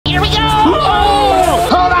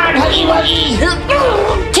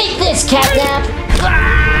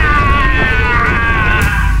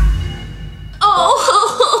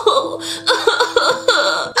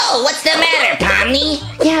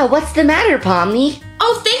Yeah, what's the matter, Pomni?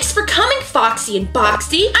 Oh, thanks for coming, Foxy and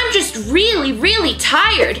Boxy. I'm just really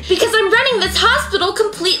tired because I'm running this hospital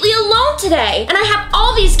completely alone today. And I have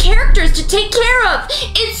all these characters to take care of.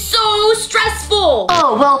 It's so stressful.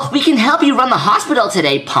 Oh, well, we can help you run the hospital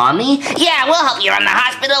today, Pomni. Yeah, we'll help you run the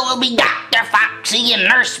hospital. We'll be Dr. Foxy and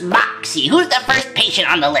Nurse Boxy. Who's the first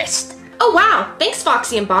patient on the list? Oh wow, thanks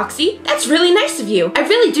Foxy and Boxy. That's really nice of you. I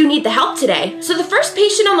really do need the help today. So the first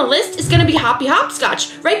patient on the list is gonna be Hoppy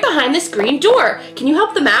Hopscotch, right behind this green door. Can you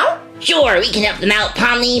help them out? Sure, we can help them out,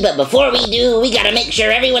 Pomni, but before we do, we gotta make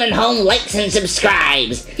sure everyone at home likes and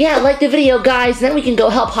subscribes. Yeah, like the video, guys, then we can go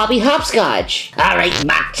help Hoppy Hopscotch. All right,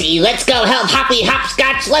 Boxy, let's go help Hoppy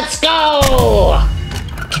Hopscotch. Let's go!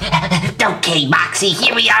 Okay, Boxy,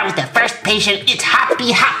 here we are with the first patient. It's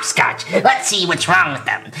Hoppy Hopscotch. Let's see what's wrong with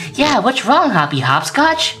them. Yeah, what's wrong, Hoppy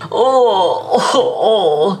Hopscotch? Oh,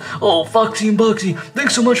 Foxy and Boxy,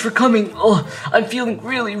 thanks so much for coming. Oh, I'm feeling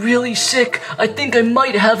really sick. I think I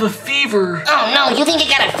might have a fever. Oh no, you think you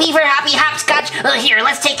got a fever, Hoppy Hopscotch? Well, here,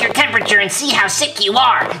 let's take your temperature and see how sick you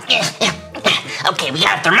are. Okay, we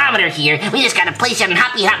got a thermometer here. We just gotta place it on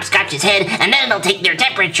Hoppy Hopscotch's head, and then it'll take their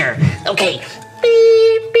temperature. Okay.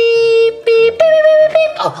 Beep, beep, beep, beep, beep,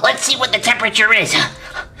 beep. Oh, let's see what the temperature is.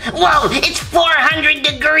 Whoa, it's 400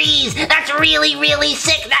 degrees. That's really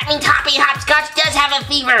sick. That means Hoppy Hopscotch does have a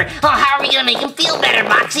fever. Oh, how are we gonna make him feel better,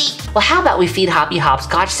 Boxy? Well, how about we feed Hoppy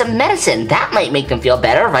Hopscotch some medicine? That might make them feel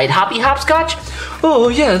better, right, Hoppy Hopscotch? Oh,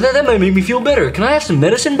 yeah, that might make me feel better. Can I have some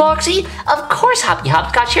medicine, Boxy? Of course, Hoppy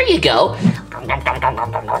Hopscotch. Here you go.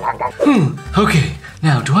 Okay,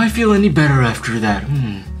 now, do I feel any better after that?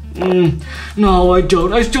 No, I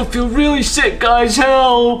don't. I still feel really sick, guys.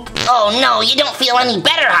 Help! Oh no, you don't feel any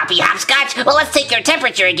better, Hoppy Hopscotch. Well, let's take your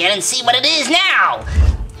temperature again and see what it is now.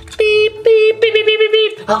 Beep, beep, beep, beep, beep, beep,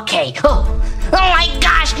 beep. Okay. Oh my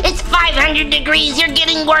gosh, it's 500 degrees. You're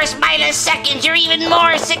getting worse by the second. You're even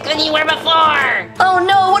more sick than you were before. Oh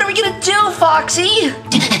no, what are we gonna do, Foxy?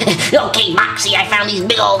 Okay, Boxy, I found these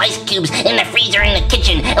big old ice cubes in the freezer in the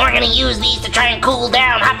kitchen, and we're gonna use these to try and cool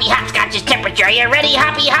down Hoppy Hopscotch's temperature. Are you ready,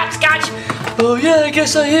 Hoppy Hopscotch? Oh yeah, I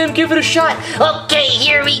guess I am. Give it a shot. Okay,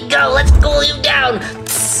 here we go. Let's cool you down.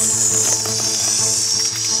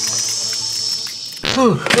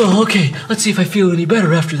 Oh, okay. Let's see if I feel any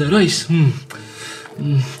better after that ice.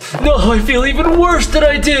 No, I feel even worse than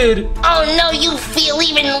I did. Oh no, you feel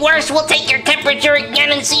even worse. We'll take your temperature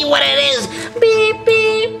again and see what it is. Beep,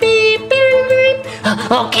 beep, beep, beep, beep.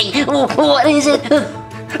 Okay, what is it?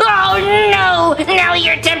 Oh no! Now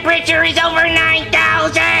your temperature is over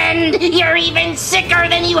 9,000! You're even sicker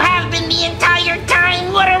than you have been the entire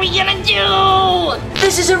time! What are we gonna do?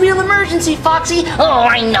 This is a real emergency, Foxy. Oh,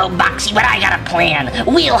 I know, Boxy, but I got a plan.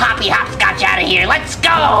 Wheel Hoppy Hopscotch out of here. Let's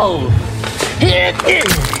go!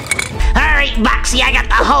 Alright, Boxy, I got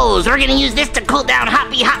the hose. We're gonna use this to cool down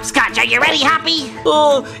Hoppy Hopscotch. Are you ready, Hoppy?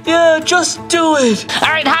 Oh, yeah, just do it.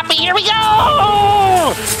 Alright, Hoppy, here we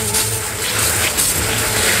go!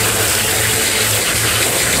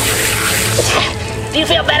 Do you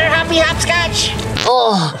feel better, Hoppy Hopscotch?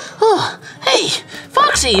 Hey,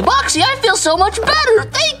 Foxy, Boxy, I feel so much better.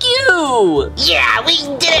 Thank you. Yeah, we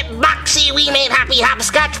did it, Boxy. We made Hoppy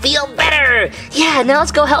Hopscotch feel better. Yeah, now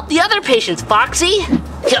let's go help the other patients, Foxy.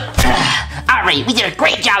 Alright, we did a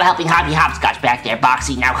great job helping Hoppy Hopscotch back there,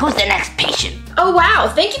 Boxy. Now, who's the next patient? Oh wow,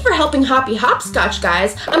 thank you for helping Hoppy Hopscotch,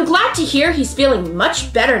 guys. I'm glad to hear he's feeling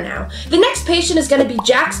much better now. The next patient is gonna be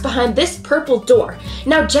Jax behind this purple door.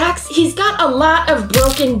 Now Jax, he's got a lot of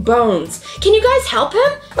broken bones. Can you guys help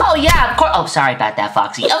him? Oh yeah, of course. Oh, sorry about that,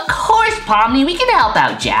 Foxy. Of course, Pomni, we can help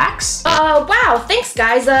out Jax. Wow, thanks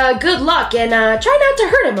guys. Good luck and try not to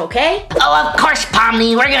hurt him, okay? Oh, of course,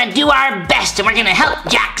 Pomni. We're gonna do our best and we're gonna help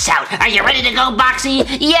Jax out. Are you ready to go, Boxy?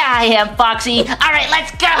 Yeah, I am, Foxy. Alright,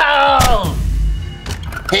 let's go!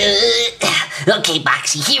 Okay,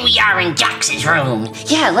 Boxy, here we are in Jax's room.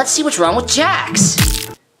 Yeah, let's see what's wrong with Jax.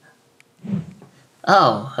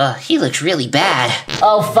 Oh, he looks really bad.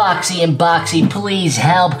 Oh, Foxy and Boxy, please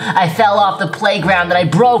help. I fell off the playground and I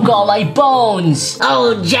broke all my bones.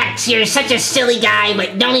 Oh, Jax, you're such a silly guy,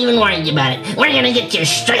 but don't even worry about it. We're gonna get you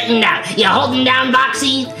straightened out. You holding down,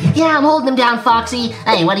 Boxy? Yeah, I'm holding him down, Foxy.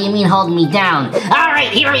 Hey, what do you mean holding me down? All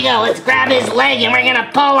right, here we go. Let's grab his leg and we're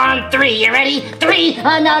gonna pull on 3. You ready? 3,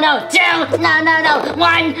 oh, no, 2, no,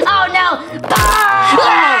 1, oh, no.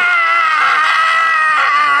 Ah!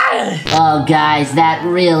 Oh, guys, that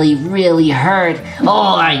really hurt.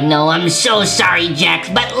 Oh, I know, I'm so sorry, Jax,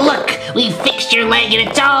 but look, we fixed your leg and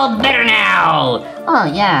it's all better now. Oh,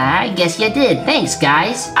 yeah, I guess you did. Thanks,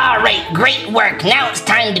 guys. All right, great work. Now it's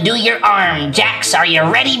time to do your arm. Jax, are you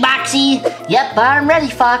ready, Boxy? Yep, I'm ready,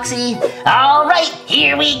 Foxy. All right,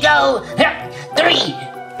 here we go. 3,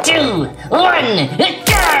 2, 1.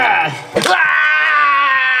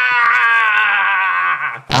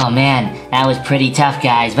 Oh man, that was pretty tough,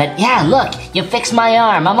 guys. But yeah, look, you fixed my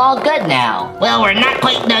arm. I'm all good now. Well, we're not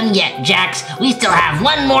quite done yet, Jax. We still have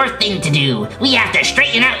one more thing to do. We have to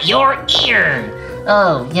straighten out your ear.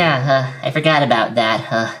 Oh, yeah, I forgot about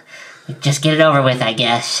that. Just get it over with, I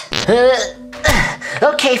guess.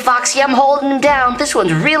 Okay, Foxy, I'm holding him down. This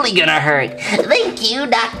one's really gonna hurt. Thank you,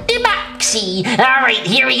 Dr. Boxy. All right,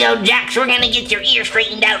 here we go, Jax. We're gonna get your ear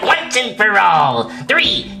straightened out once and for all.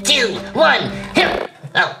 3, 2, 1.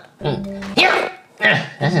 Oh, here.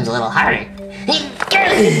 This is a little harder.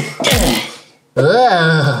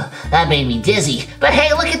 Ugh, that made me dizzy. But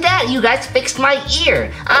hey, look at that. You guys fixed my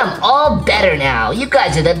ear. I'm all better now. You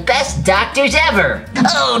guys are the best doctors ever.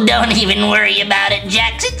 Oh, don't even worry about it,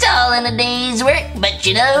 Jax. It's all in a day's work. But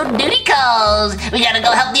you know, duty calls. We gotta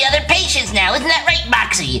go help the other patients now. Isn't that right,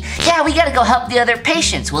 Boxy? Yeah, we gotta go help the other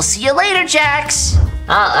patients. We'll see you later, Jax.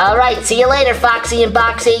 All right, see you later, Foxy and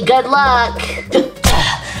Boxy. Good luck.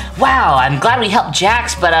 Wow, I'm glad we helped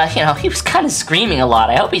Jax, but you know, he was kind of screaming a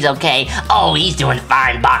lot. I hope he's okay. Oh, he's doing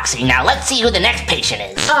fine, Boxy. Now let's see who the next patient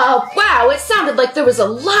is. Wow, it sounded like there was a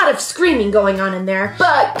lot of screaming going on in there.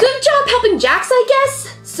 But good job helping Jax, I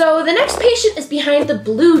guess. So the next patient is behind the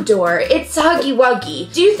blue door. It's Huggy Wuggy.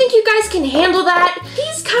 Do you think you guys can handle that?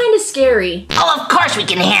 He's kind of scary. Oh, of course we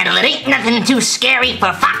can handle it. Ain't nothing too scary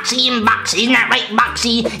for Foxy and Boxy. Isn't that right,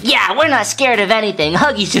 Boxy? Yeah, we're not scared of anything.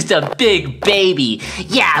 Huggy's just a big baby.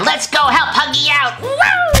 Yeah, let's go help Huggy out. Woo!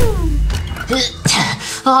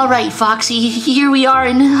 All right, Foxy, here we are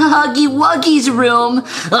in Huggy Wuggy's room.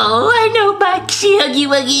 Oh, I know, Boxy. Huggy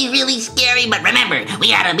Wuggy is really scary, but remember, we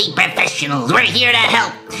gotta be professionals. We're here to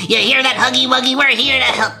help. You hear that, Huggy Wuggy? We're here to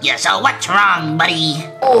help you. So what's wrong, buddy?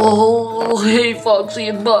 Oh, hey, Foxy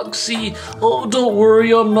and Boxy. Oh, don't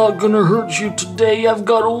worry, I'm not gonna hurt you today. I've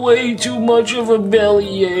got way too much of a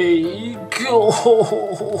bellyache.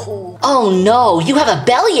 Oh no, you have a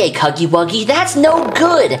bellyache, Huggy Wuggy. That's no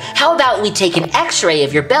good. How about we take an x-ray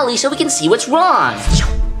of your belly so we can see what's wrong?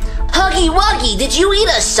 Huggy Wuggy, did you eat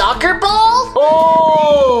a soccer ball?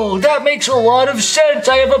 Oh, that makes a lot of sense.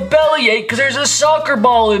 I have a bellyache because there's a soccer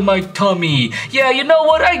ball in my tummy. Yeah, you know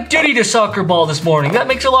what? I did eat a soccer ball this morning. That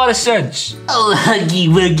makes a lot of sense. Oh, Huggy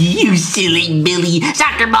Wuggy, you silly Billy.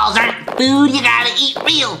 Soccer balls aren't food. You gotta eat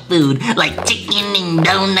real food, like chicken and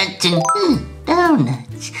donuts and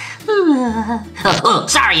donuts. Oh,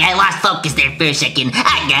 sorry, I lost focus there for a second.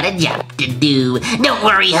 I got a job to do. Don't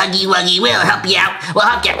worry, Huggy Wuggy, we'll help you out. We'll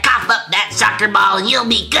help you cough up that soccer ball and you'll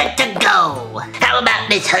be good to go. How about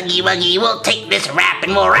this, Huggy Wuggy? We'll take this wrap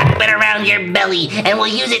and we'll wrap it around your belly and we'll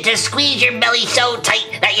use it to squeeze your belly so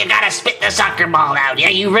tight that you gotta spit the soccer ball out.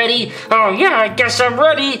 Are you ready? Oh, yeah, I guess I'm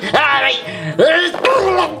ready. All right.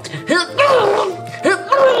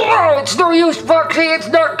 It's no use, Foxy. It's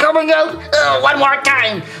not coming out. One more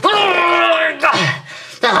time.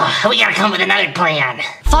 We gotta come with another plan.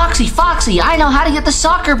 Foxy, I know how to get the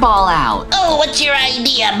soccer ball out. Oh, what's your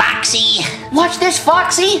idea, Boxy? Watch this,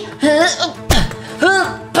 Foxy.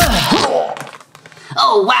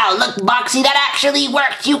 Oh, wow, look, Boxy, that actually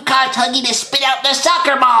worked. You caused Huggy to spit out the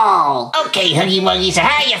soccer ball. Okay, Huggy Wuggy, so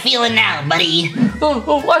how you feeling now, buddy?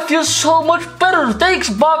 Oh, I feel so much better. Thanks,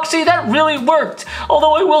 Boxy. That really worked.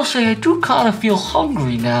 Although I will say I do kind of feel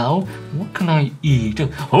hungry now. What can I eat?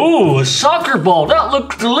 Oh, a soccer ball. That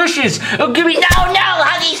looks delicious. Oh, give me... No,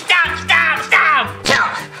 Huggy, stop.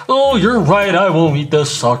 Oh, you're right. I won't eat the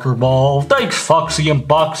soccer ball. Thanks, Foxy and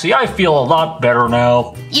Boxy. I feel a lot better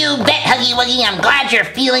now. You bet, Huggy Wuggy. I'm glad you're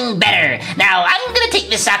feeling better. Now, I'm gonna take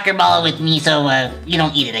the soccer ball with me so you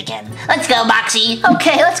don't eat it again. Let's go, Boxy.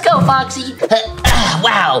 Okay, let's go, Foxy.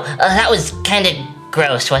 Wow, that was kind of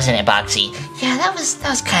gross, wasn't it, Boxy? Yeah, that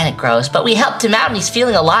was kind of gross, but we helped him out and he's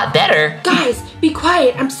feeling a lot better. Guys, be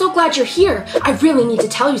quiet. I'm so glad you're here. I really need to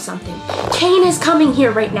tell you something. Kane is coming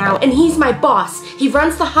here right now, and he's my boss. He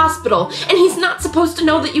runs the hospital, and he's not supposed to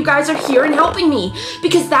know that you guys are here and helping me,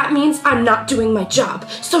 because that means I'm not doing my job.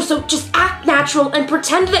 So just act natural and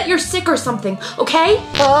pretend that you're sick or something, okay?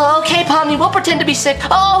 Okay, Pomni, we'll pretend to be sick.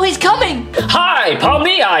 Oh, he's coming! Hi,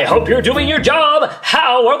 Pomni. I hope you're doing your job.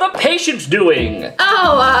 How are the patients doing?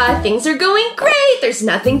 Oh, things are going great. There's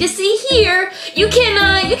nothing to see here. You can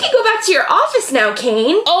go back to your office now,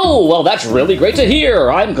 Kane. Oh, well, that's really great to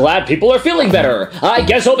hear. I'm glad people are feeling better. I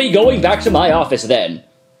guess I'll be going back to my office then.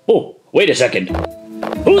 Oh, wait a second.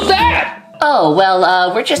 Who's that? Oh,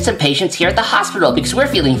 well, we're just some patients here at the hospital because we're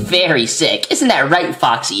feeling very sick. Isn't that right,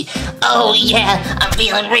 Foxy? Oh yeah, I'm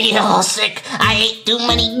feeling real sick. I ate too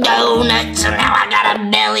many donuts and now I got a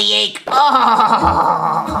bellyache.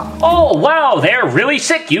 Oh, wow, they're really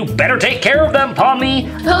sick. You better take care of them, Pomni.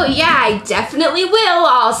 Oh yeah, I definitely will.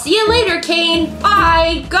 I'll see you later, Kane.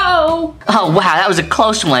 Bye. Go. Oh, wow, that was a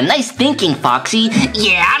close one. Nice thinking, Foxy.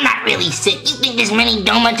 Yeah, I'm not really sick. You think this many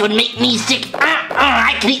donuts would make me sick?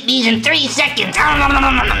 I could eat these in 3 seconds.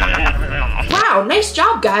 Wow, nice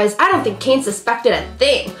job, guys. I don't think Kane suspected a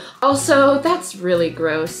thing. Also, that's really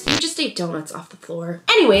gross. You just ate donuts off the floor.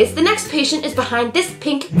 Anyways, the next patient is behind this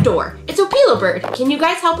pink door. It's Opila Bird. Can you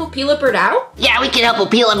guys help Opila Bird out? Yeah, we can help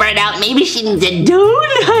Opila Bird out. Maybe she needs a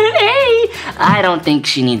donut, hey? I don't think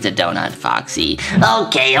she needs a donut, Foxy.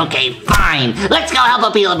 Okay, fine. Let's go help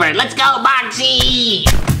Opila Bird. Let's go, Boxy!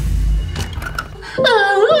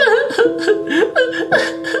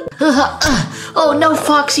 Oh no,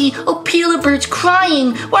 Foxy! Opila Bird's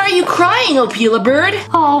crying! Why are you crying, Opila Bird?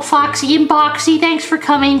 Oh, Foxy and Boxy, thanks for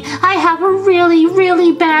coming. I have a really,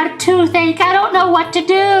 really bad toothache. I don't know what to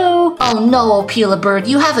do. Oh no, Opila Bird,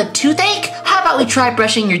 you have a toothache? How about we try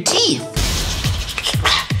brushing your teeth?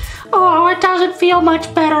 Oh, it doesn't feel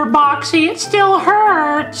much better, Boxy. It still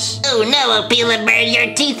hurts. Oh no, Opila Bird,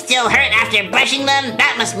 your teeth still hurt after brushing them?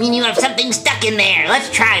 That must mean you have something stuck in there. Let's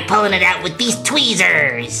try pulling it out with these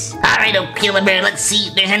tweezers. Alright, Opila Bird, let's see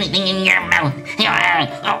if there's anything in your mouth.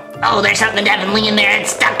 Oh, there's something definitely in there.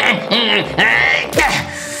 It's stuck.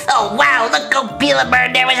 Oh wow, look, Opila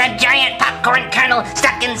Bird, there was a giant popcorn kernel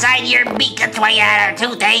stuck inside your beak. That's why you had a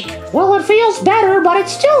toothache. Well, it feels better, but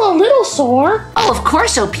it's still a little sore. Oh, of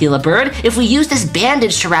course, Opila Bird. If we use this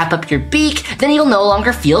bandage to wrap up your beak, then you'll no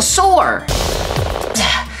longer feel sore.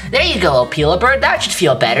 There you go, Opila Bird. That should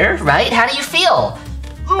feel better, right? How do you feel?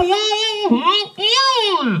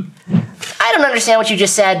 I don't understand what you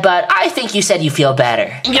just said, but I think you said you feel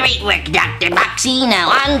better. Great work, Dr. Boxy. Now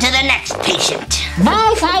on to the next patient.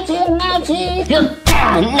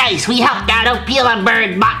 Nice, we helped out Opila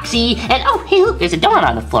Bird, Boxy. And oh, hey, look, there's a donut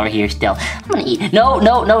on the floor here still. I'm gonna eat. No,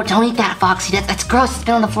 don't eat that, Foxy. That's gross. It's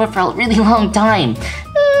been on the floor for a really long time.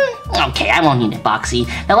 Okay, I won't eat it, Boxy.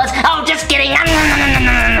 Now let's. Oh, just kidding.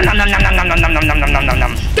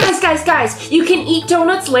 Guys, you can eat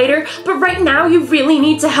donuts later, but right now you really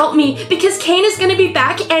need to help me because Kane is gonna be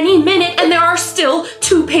back any minute and there are still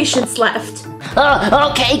 2 patients left.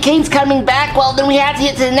 Okay, Kane's coming back. Well, then we have to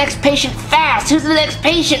get to the next patient fast. Who's the next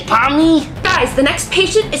patient, Pomni? Guys, the next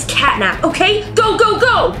patient is CATNAP, okay? Go!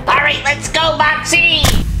 All right, let's go, Boxy.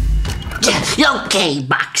 Okay,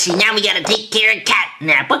 Boxy, now we gotta take care of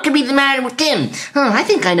CATNAP. What could be the matter with him? I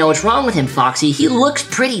think I know what's wrong with him, Foxy. He looks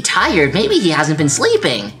pretty tired. Maybe he hasn't been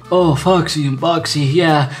sleeping. Oh, Foxy and Boxy,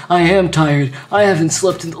 yeah, I am tired. I haven't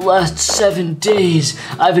slept in the last 7 days.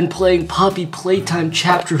 I've been playing Poppy Playtime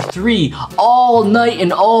Chapter 3 all night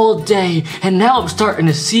and all day, and now I'm starting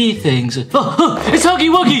to see things. It's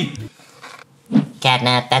Huggy Wuggy!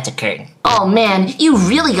 CATNAP, that's a curtain. Oh man, you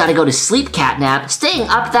really gotta go to sleep, CATNAP. Staying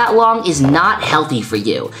up that long is not healthy for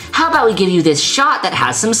you. How about we give you this shot that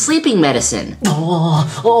has some sleeping medicine? A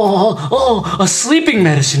sleeping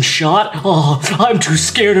medicine shot? Oh, I'm too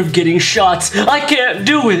scared of getting shots. I can't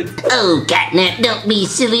do it. Oh, CATNAP, don't be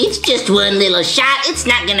silly. It's just one little shot. It's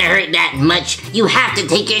not gonna hurt that much. You have to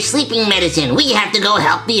take your sleeping medicine. We have to go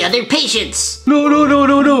help the other patients. No.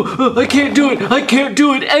 I can't do it. I can't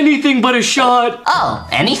do it. Anything but a shot. Oh,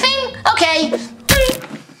 anything? Okay.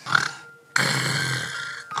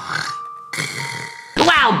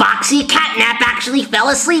 Wow, Boxy, CATNAP actually fell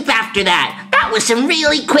asleep after that. That was some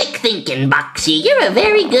really quick thinking, Boxy. You're a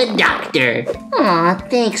very good doctor. Aw,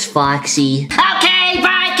 thanks, Foxy. Okay,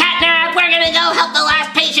 bye, CATNAP. We're gonna go help the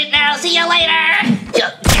last patient now. See you later.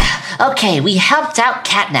 Okay, we helped out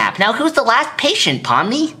CATNAP. Now who's the last patient,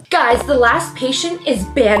 Pomni? Guys, the last patient is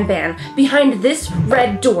Ban Ban behind this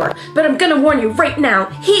red door. But I'm gonna warn you right now,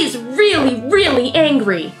 he's really, really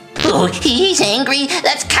angry. Oh, he's angry?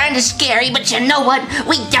 That's kind of scary, but you know what?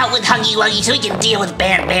 We dealt with Huggy Wuggy, so we can deal with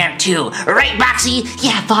Ban Ban too. Right, Boxy?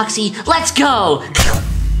 Yeah, Foxy, let's go!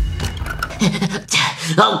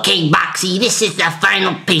 Okay, Boxy, this is the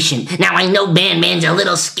final patient. Now, I know Ban Ban's a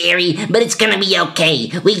little scary, but it's gonna be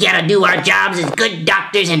okay. We gotta do our jobs as good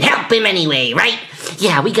doctors and help him anyway, right?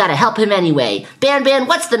 Yeah, we gotta help him anyway. Ban,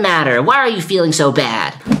 what's the matter? Why are you feeling so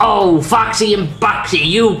bad? Oh, Foxy and Boxy,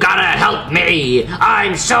 you gotta help me.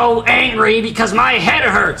 I'm so angry because my head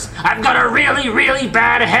hurts. I've got a really, really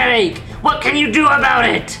bad headache. What can you do about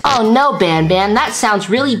it? Oh no, Ban, that sounds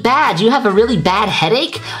really bad. You have a really bad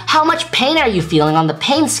headache? How much pain are you feeling on the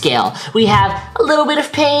pain scale? We have a little bit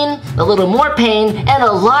of pain, a little more pain, and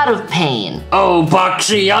a lot of pain. Oh,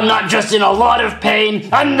 Boxy, I'm not just in a lot of pain.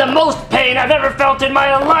 I'm the most pain I've ever felt in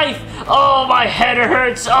my life. Oh, my head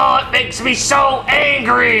hurts. Oh, it makes me so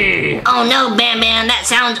angry. Oh no, Ban, that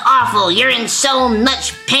sounds awful. You're in so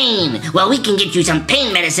much pain. Well, we can get you some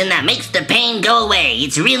pain medicine that makes the pain go away.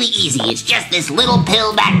 It's really easy. It's just this little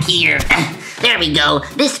pill back here. There we go.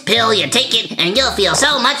 This pill, you take it and you'll feel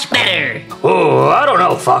so much better. Oh, I don't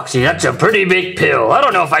know, Foxy. That's a pretty big pill. I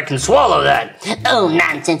don't know if I can swallow that. Oh,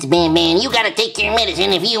 nonsense, Ban. You gotta take your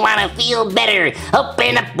medicine if you wanna feel better.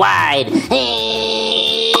 Open up wide.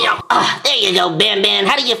 Oh, there you go, Ban.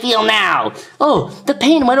 How do you feel now? Oh, the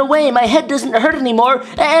pain went away. My head doesn't hurt anymore,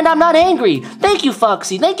 and I'm not angry. Thank you,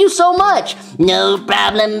 Foxy. Thank you so much. No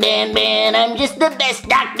problem, Ban. I'm just the best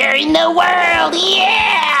doctor in the world.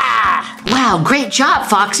 Yeah! Wow, great job,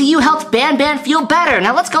 Foxy. You helped Ban feel better.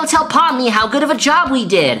 Now let's go tell Pomni how good of a job we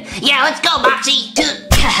did. Yeah, let's go, Boxy.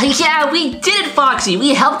 Yeah, we did it, Foxy.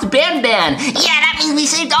 We helped Ban. Yeah, that means we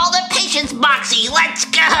saved all the patients, Boxy. Let's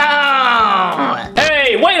go!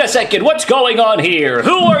 Hey, wait a second. What's going on here?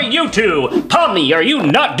 Who are you two? Pomni, are you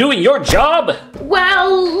not doing your job?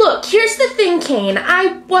 Well, look, here's the thing, Kane.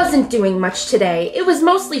 I wasn't doing much today. It was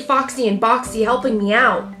mostly Foxy and Boxy helping me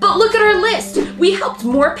out. But look at our list. We helped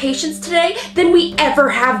more patients today than we ever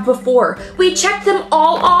have before. We checked them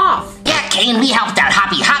all off. Yeah, Kane, we helped out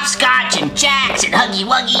Hoppy Hopscotch and Jax and Huggy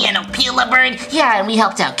Wuggy and Opila Bird. Yeah, and we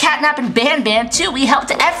helped out CATNAP and Ban too. We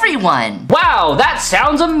helped everyone. Wow, that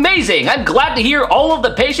sounds amazing. I'm glad to hear all of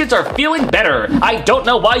the patients are feeling better. I don't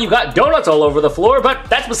know why you got donuts all over the floor, but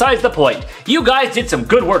that's besides the point. You guys did some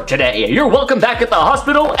good work today. You're welcome back at the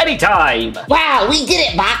hospital anytime. Wow, we did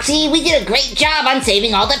it, Boxy. We did a great job on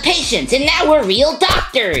saving all the patients, and now we're real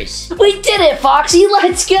doctors. We did it, Foxy.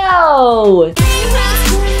 Let's go.